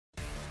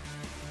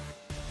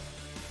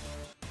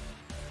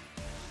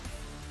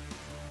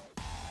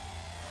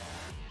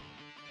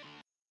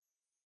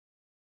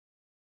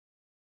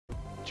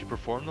To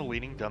perform the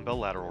leaning dumbbell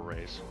lateral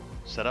raise,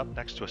 set up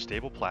next to a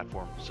stable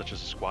platform such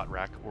as a squat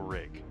rack or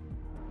rig.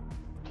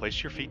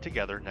 Place your feet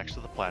together next to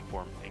the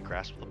platform and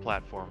grasp the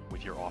platform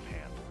with your off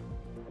hand.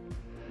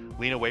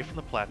 Lean away from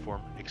the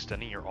platform,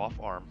 extending your off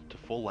arm to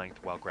full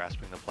length while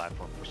grasping the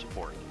platform for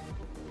support.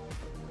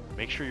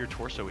 Make sure your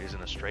torso is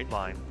in a straight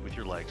line with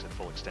your legs at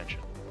full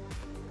extension.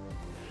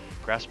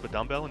 Grasp a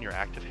dumbbell in your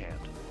active hand.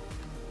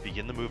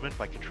 Begin the movement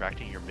by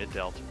contracting your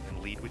mid-delt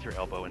and lead with your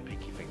elbow and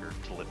pinky finger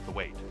to lift the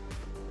weight.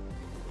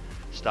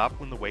 Stop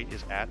when the weight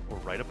is at or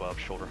right above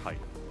shoulder height.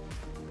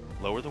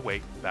 Lower the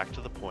weight back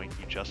to the point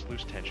you just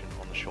lose tension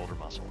on the shoulder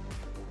muscle.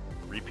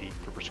 Repeat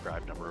for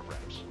prescribed number of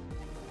reps.